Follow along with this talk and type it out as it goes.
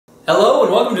Hello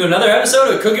and welcome to another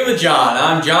episode of Cooking with John.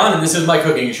 I'm John and this is my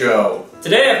cooking show.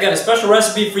 Today I've got a special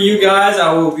recipe for you guys.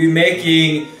 I will be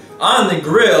making on the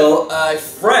grill a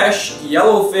fresh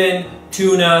yellowfin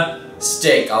tuna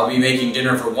steak. I'll be making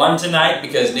dinner for one tonight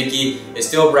because Nikki is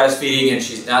still breastfeeding and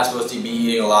she's not supposed to be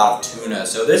eating a lot of tuna.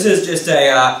 So this is just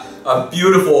a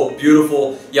beautiful,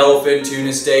 beautiful yellowfin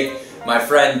tuna steak. My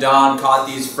friend Don caught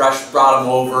these fresh, brought them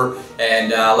over, and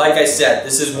like I said,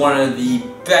 this is one of the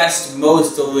best,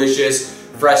 most delicious,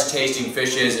 fresh tasting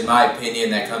fishes, in my opinion,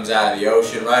 that comes out of the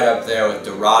ocean, right up there with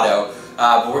Dorado.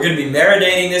 But we're going to be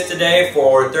marinating this today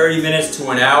for 30 minutes to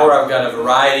an hour. I've got a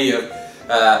variety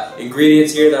of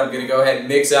ingredients here that I'm going to go ahead and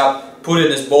mix up, put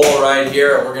in this bowl right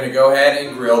here, and we're going to go ahead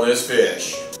and grill this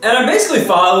fish. And I'm basically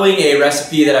following a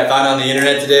recipe that I found on the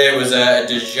internet today. It was a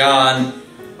Dijon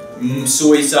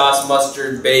soy sauce,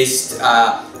 mustard based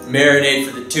marinade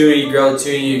for the tuna. You grill the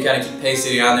tuna, you kind of keep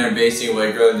pasting it on there and basting it while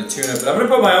you're grilling the tuna. But I'm going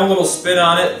to put my own little spin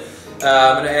on it.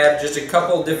 I'm going to add just a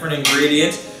couple different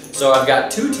ingredients. So I've got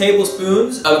 2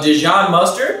 tablespoons of Dijon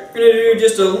mustard. I'm going to do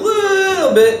just a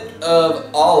little bit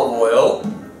of olive oil.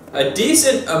 A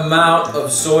decent amount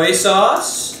of soy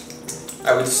sauce.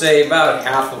 I would say about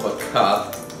half of a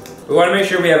cup. We want to make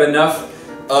sure we have enough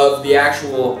of the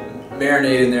actual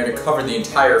marinade in there to cover the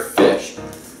entire fish.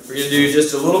 We're going to do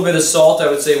just a little bit of salt. I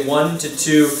would say 1 to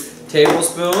 2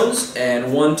 tablespoons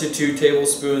and 1 to 2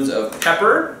 tablespoons of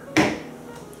pepper.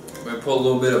 I'm going to put a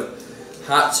little bit of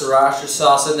hot sriracha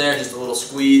sauce in there, just a little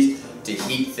squeeze to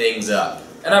heat things up.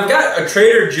 And I've got a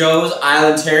Trader Joe's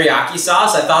Island teriyaki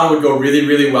sauce. I thought it would go really,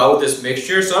 really well with this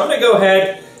mixture, so I'm going to go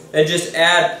ahead and just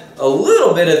add a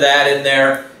little bit of that in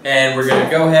there. And we're going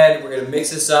to go ahead, we're going to mix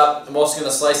this up. I'm also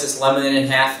going to slice this lemon in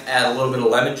half, add a little bit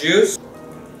of lemon juice.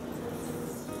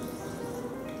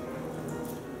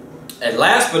 And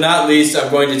last but not least,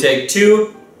 I'm going to take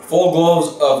 2 full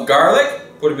cloves of garlic,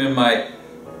 put them in my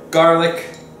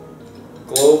garlic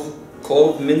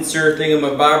clove mincer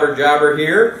thingamabobber jobber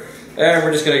here. And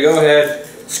we're just going to go ahead,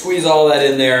 squeeze all that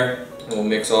in there, and we'll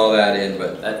mix all that in.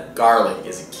 But that garlic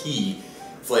is a key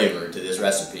flavor to this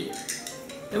recipe.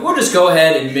 And we'll just go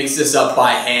ahead and mix this up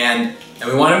by hand. And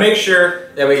we want to make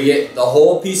sure that we get the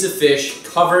whole piece of fish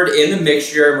covered in the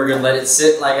mixture. And we're going to let it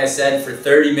sit, like I said, for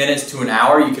 30 minutes to an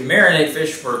hour. You can marinate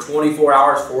fish for 24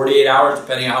 hours, 48 hours,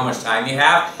 depending on how much time you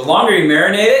have. The longer you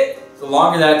marinate it, the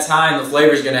longer that time the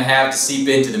flavor is going to have to seep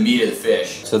into the meat of the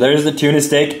fish. So there's the tuna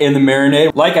steak in the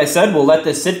marinade. Like I said, we'll let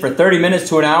this sit for 30 minutes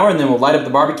to an hour, and then we'll light up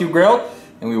the barbecue grill,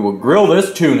 and we will grill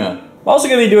this tuna. I'm also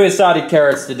going to be doing sauteed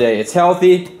carrots today. It's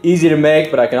healthy, easy to make,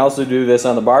 but I can also do this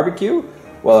on the barbecue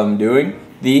while I'm doing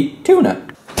the tuna.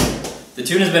 The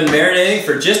tuna's been marinating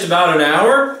for just about an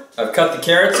hour. I've cut the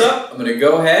carrots up. I'm going to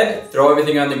go ahead, throw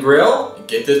everything on the grill, and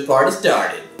get this party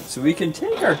started. So we can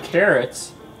take our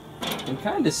carrots and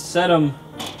kind of set them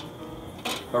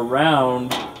around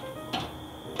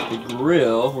the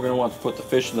grill. We're going to want to put the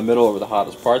fish in the middle over the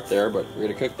hottest part there, but we're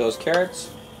going to cook those carrots.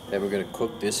 Then we're going to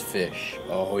cook this fish.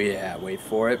 Oh yeah, wait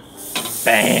for it.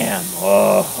 Bam!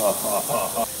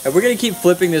 Oh. And we're going to keep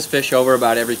flipping this fish over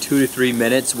about every 2 to 3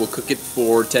 minutes. We'll cook it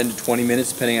for 10 to 20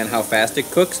 minutes depending on how fast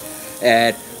it cooks.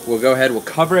 And we'll go ahead, we'll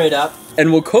cover it up.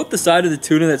 And we'll coat the side of the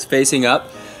tuna that's facing up.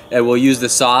 And we'll use the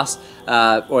sauce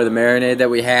or the marinade that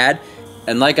we had.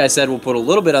 And like I said, we'll put a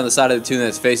little bit on the side of the tuna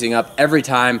that's facing up every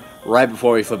time right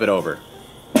before we flip it over.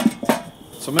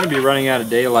 So I'm going to be running out of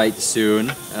daylight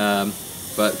soon.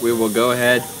 But we will go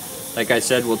ahead, like I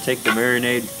said, we'll take the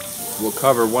marinade, we'll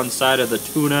cover one side of the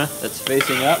tuna that's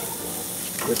facing up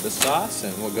with the sauce,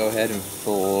 and we'll go ahead and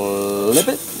flip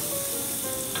it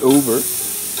over.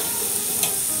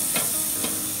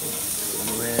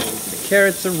 Move the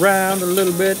carrots around a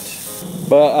little bit.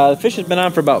 But the fish has been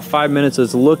on for about 5 minutes, so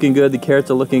it's looking good. The carrots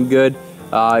are looking good.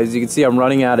 As you can see, I'm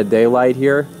running out of daylight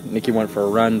here. Nikki went for a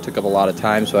run, took up a lot of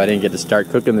time, so I didn't get to start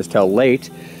cooking this till late.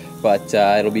 But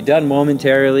it'll be done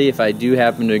momentarily. If I do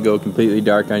happen to go completely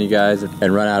dark on you guys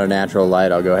and run out of natural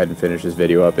light, I'll go ahead and finish this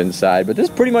video up inside. But this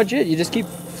is pretty much it. You just keep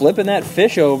flipping that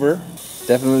fish over.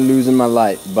 Definitely losing my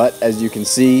light. But as you can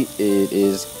see, it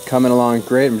is coming along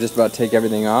great. I'm just about to take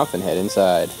everything off and head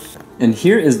inside. And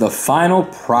here is the final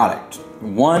product.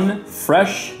 1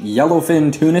 fresh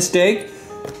yellowfin tuna steak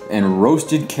and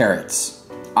roasted carrots.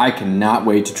 I cannot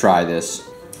wait to try this.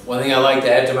 One thing I like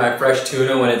to add to my fresh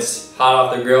tuna when it's hot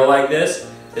off the grill like this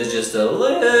is just a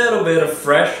little bit of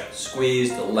fresh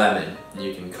squeezed lemon. And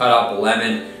you can cut up a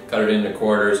lemon, cut it into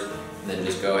quarters, and then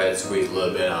just go ahead and squeeze a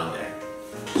little bit on there.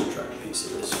 Just try a piece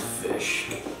of this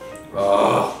fish.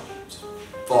 Oh, it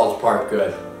falls apart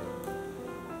good.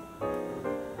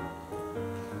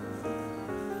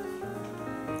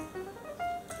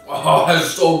 Oh,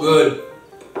 that's so good.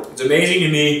 It's It's amazing to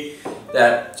me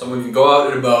that someone can go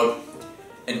out in a boat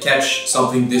and catch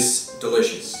something this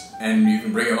delicious. And you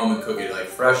can bring it home and cook it like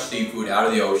fresh seafood out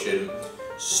of the ocean.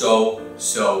 So,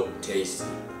 so tasty.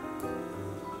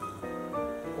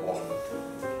 Oh.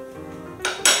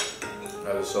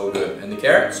 That is so good. And the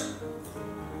carrots?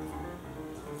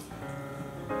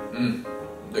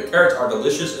 The carrots are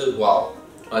delicious as well.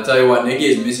 I'll tell you what, Nikki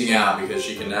is missing out because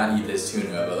she cannot eat this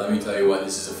tuna, but let me tell you what,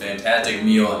 this is a fantastic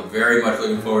meal. I'm very much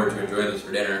looking forward to enjoying this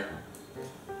for dinner.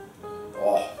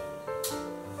 Oh.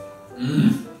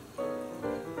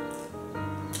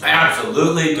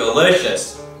 Absolutely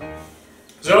delicious.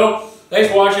 So,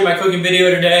 thanks for watching my cooking video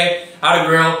today. How to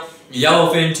grill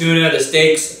yellowfin tuna, the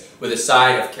steaks, with a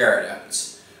side of carrot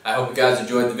nuts. I hope you guys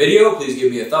enjoyed the video. Please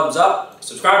give me a thumbs up.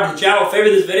 Subscribe to the channel,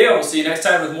 favorite this video. We'll see you next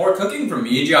time with more cooking from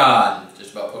me, John.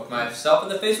 Just about poked myself in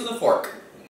the face with a fork.